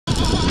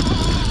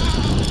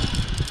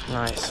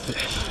Nice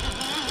fish.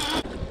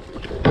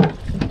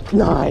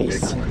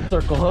 Nice.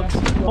 Circle hooks.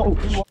 Oh.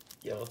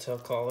 Yellowtail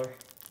collar.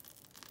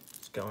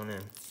 It's going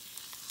in.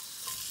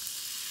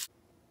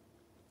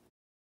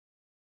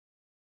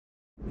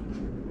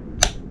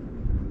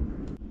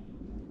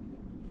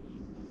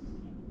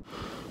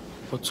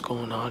 What's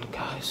going on,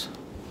 guys?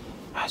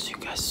 As you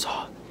guys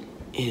saw,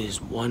 it is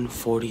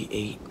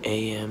 1:48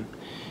 a.m.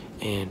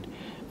 and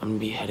I'm gonna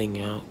be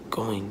heading out,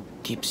 going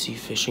deep sea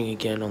fishing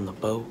again on the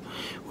boat.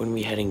 We're gonna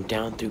be heading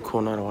down through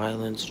Coronado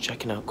Islands,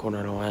 checking out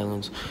Coronado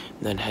Islands,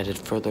 and then headed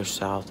further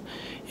south,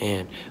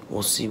 and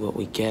we'll see what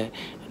we get.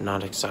 I'm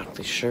not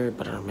exactly sure,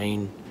 but our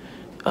main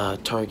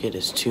target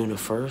is tuna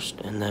first,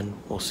 and then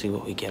we'll see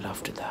what we get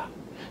after that.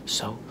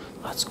 So,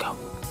 let's go.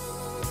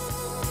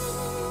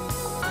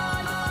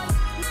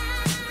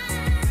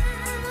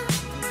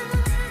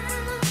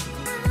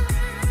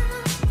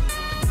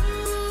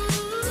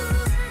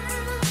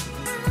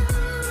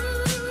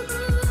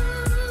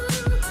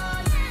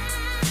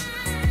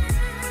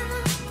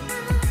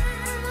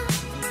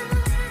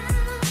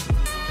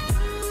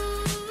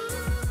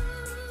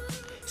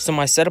 So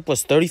my setup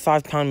was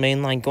 35-pound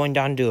mainline going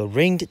down to a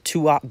ringed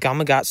 2-aught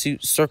Gamakatsu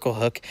circle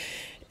hook.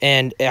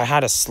 And I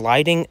had a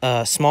sliding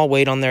small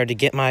weight on there to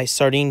get my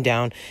sardine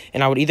down.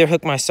 And I would either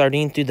hook my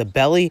sardine through the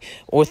belly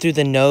or through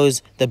the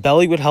nose. The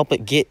belly would help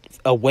it get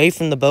away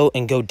from the boat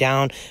and go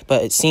down.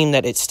 But it seemed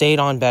that it stayed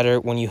on better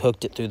when you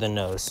hooked it through the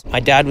nose. My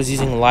dad was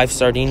using a live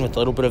sardine with a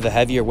little bit of a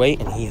heavier weight.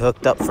 And he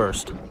hooked up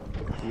first.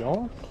 You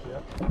on?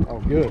 Yeah.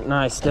 Oh, good.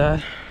 Nice,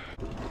 Dad.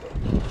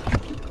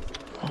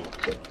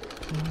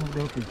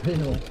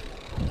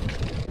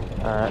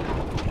 Alright.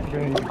 I'm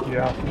gonna need to get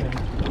out there.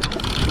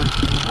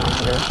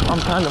 I'm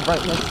kind of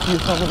right next to you,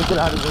 so I'm gonna get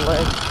out of the way.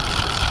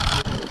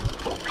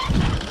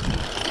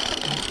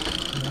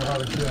 You know how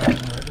to get out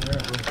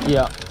there,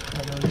 yeah.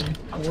 I'm gonna need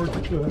cords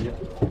to it.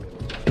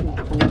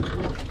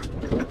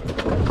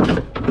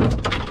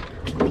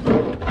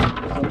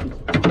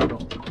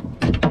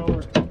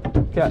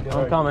 Okay,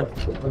 I'm coming.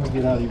 Let me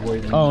get out of your way.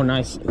 Then. Oh,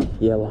 nice.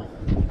 Yellow.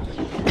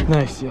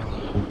 Nice yellow.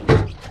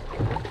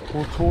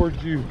 Pull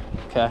towards you.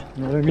 Okay.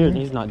 You know what I mean?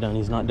 Here, he's not done.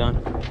 He's not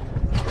done.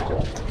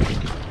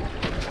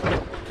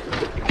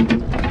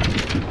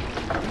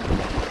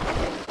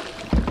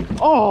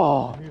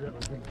 Oh!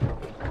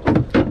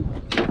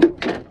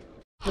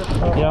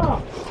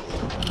 Yeah.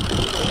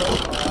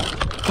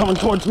 Coming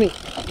towards me.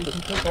 You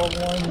can take all the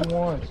line you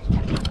want.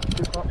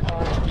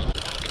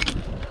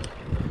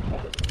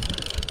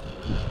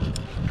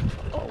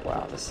 Oh,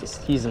 wow.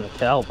 He's in the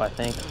kelp, I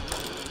think.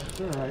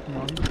 That's all right. No,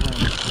 he's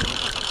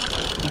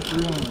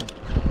running.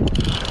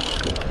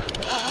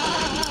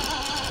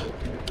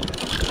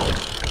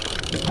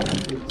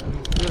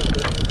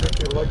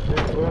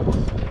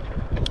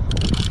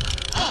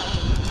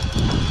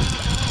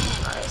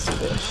 Nice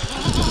fish.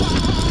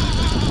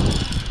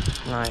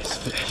 Nice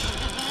fish.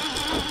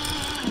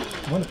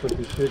 I'm gonna put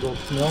this big old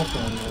smelt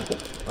on there.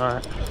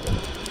 Alright.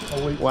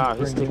 I'll wait. Wow,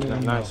 he's taking a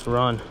nice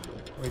run.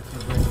 Wait till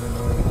you bring him in.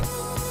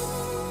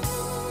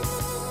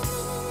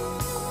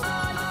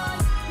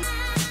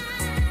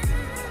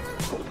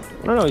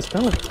 I don't know, he's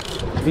kind of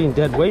being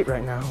dead weight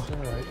right now.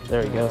 Right.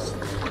 There he goes.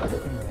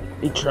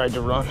 He tried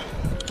to run.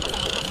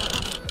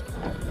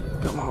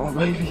 Come on,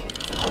 baby.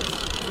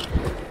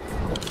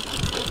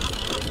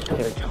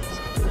 Here he comes.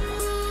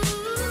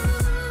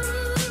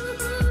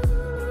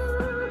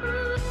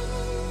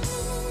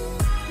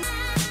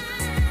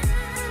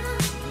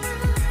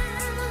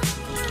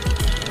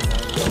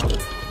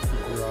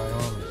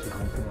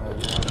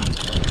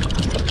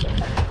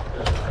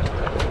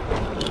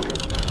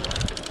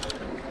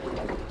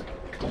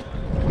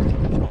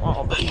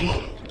 Oh, baby.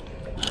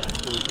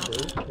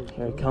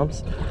 Here he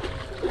comes.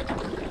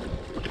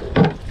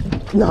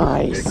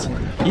 Nice.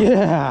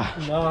 Yeah.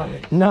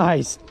 Nice.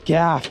 Nice.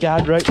 Gaff,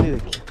 Dad, right through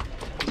the...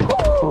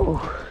 Oh.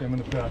 Him in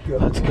the back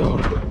up. Let's go.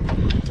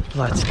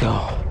 Let's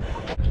go.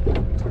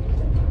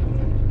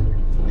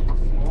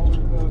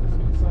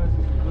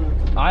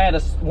 I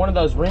had one of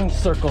those ring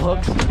circle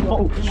hooks.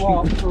 Oh,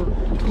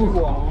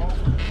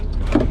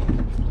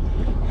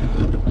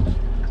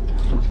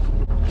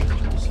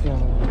 just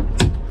feeling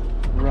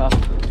rough.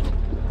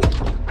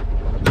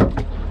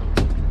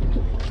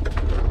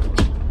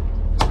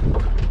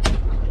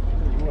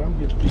 I'm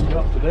getting beat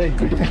up today.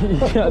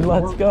 Yeah,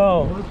 let's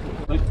go.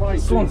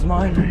 This one's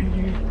mine right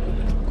here.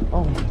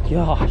 Oh my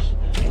gosh.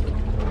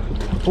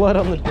 Blood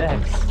on the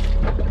decks.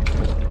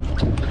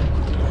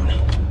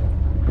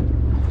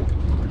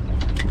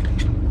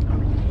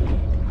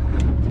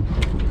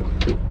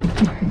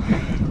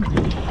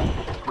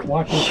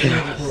 Watch it.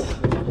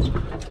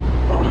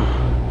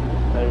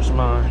 There's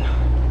mine.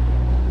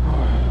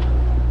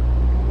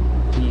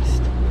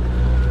 Beast.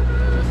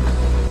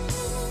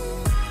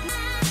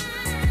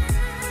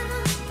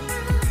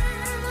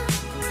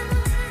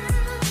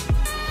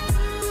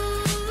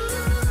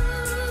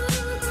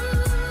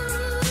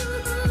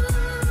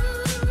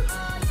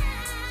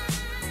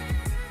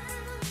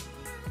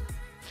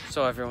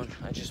 So everyone,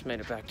 I just made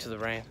it back to the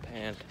ramp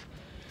and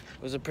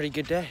it was a pretty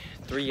good day.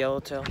 3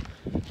 yellowtail.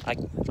 I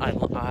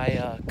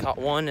caught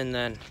one, and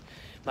then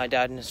my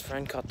dad and his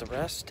friend caught the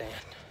rest, and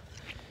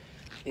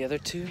the other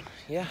 2,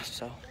 yeah,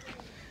 so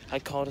I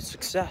call it a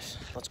success.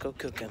 Let's go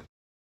cook him.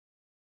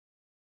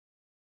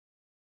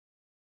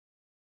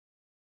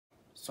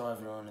 So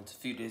everyone, it's a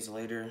few days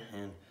later,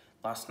 and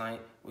last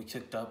night we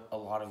cooked up a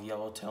lot of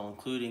yellowtail,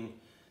 including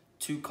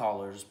 2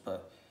 collars,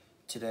 but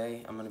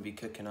today I'm gonna be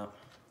cooking up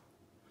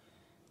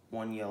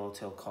 1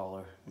 yellowtail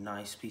collar.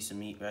 Nice piece of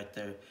meat right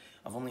there.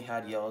 I've only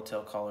had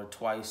yellowtail collar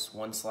twice,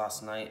 once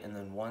last night and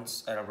then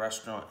once at a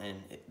restaurant,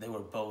 and they were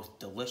both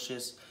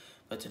delicious.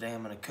 But today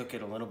I'm gonna cook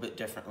it a little bit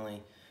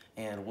differently,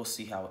 and we'll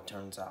see how it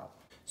turns out.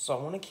 So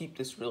I wanna keep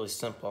this really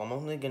simple. I'm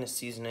only gonna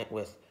season it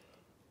with,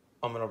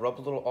 I'm gonna rub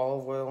a little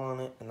olive oil on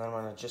it, and then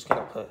I'm just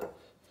gonna put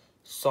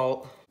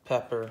salt,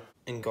 pepper,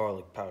 and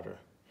garlic powder.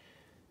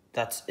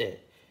 That's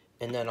it.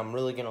 And then I'm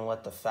really gonna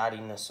let the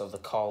fattiness of the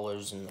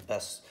collars and the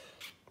best,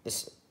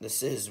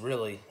 this is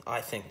really,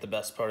 I think, the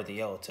best part of the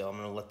yellowtail. I'm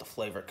gonna let the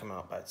flavor come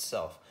out by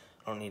itself.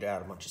 I don't need to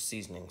add a bunch of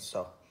seasoning,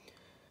 so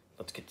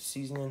let's get the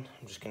seasoning.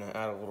 I'm just gonna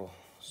add a little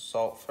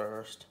salt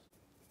first.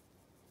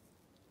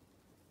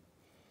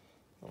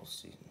 A little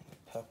seasoning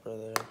of pepper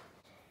there.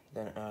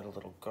 Then add a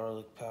little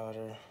garlic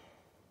powder.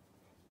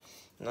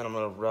 And then I'm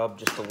gonna rub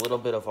just a little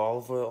bit of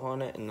olive oil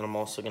on it, and then I'm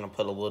also gonna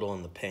put a little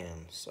in the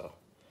pan, so.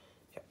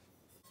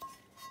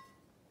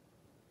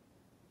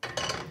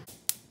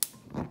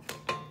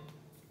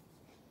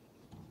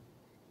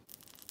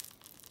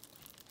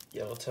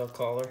 Yellowtail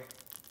collar,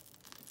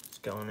 it's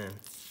going in.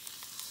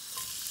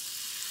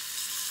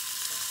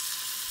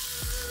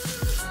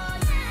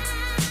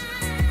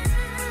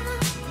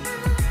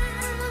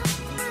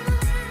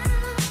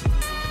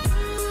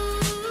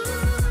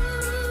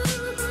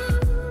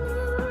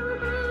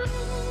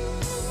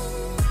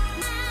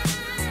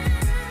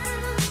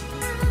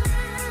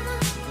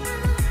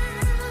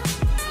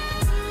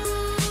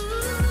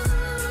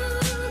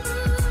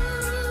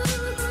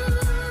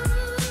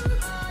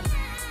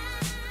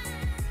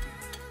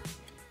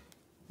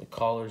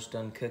 Collar's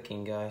done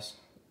cooking, guys.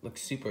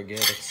 Looks super good.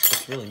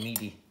 It's really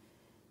meaty.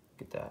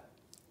 Look at that.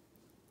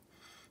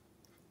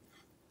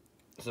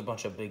 There's a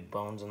bunch of big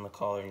bones in the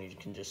collar, and you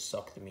can just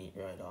suck the meat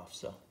right off.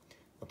 So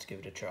let's give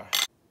it a try.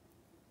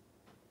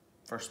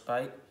 First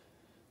bite.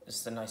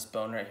 This is a nice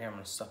bone right here. I'm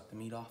gonna suck the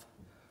meat off.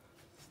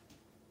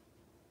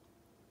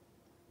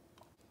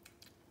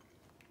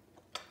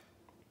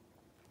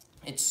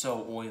 It's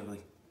so oily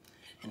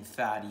and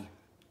fatty.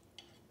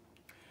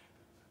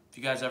 If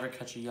you guys ever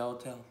catch a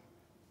yellowtail,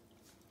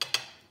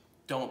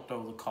 don't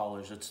throw the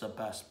collars, it's the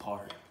best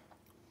part.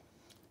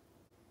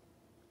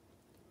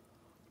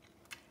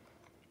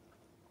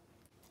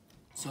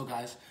 So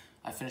guys,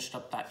 I finished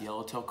up that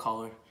yellowtail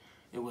collar.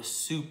 It was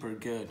super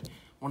good.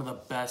 One of the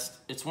best,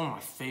 it's one of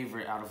my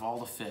favorite out of all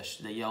the fish,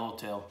 the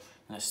yellowtail,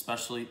 and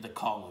especially the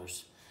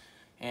collars.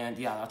 And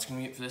yeah, that's gonna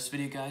be it for this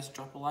video, guys.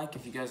 Drop a like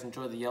if you guys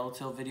enjoy the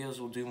yellowtail videos,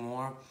 we'll do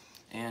more.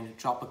 And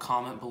drop a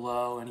comment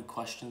below, any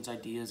questions,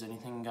 ideas,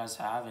 anything you guys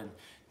have. And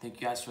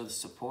thank you guys for the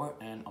support,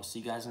 and I'll see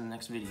you guys in the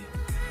next video.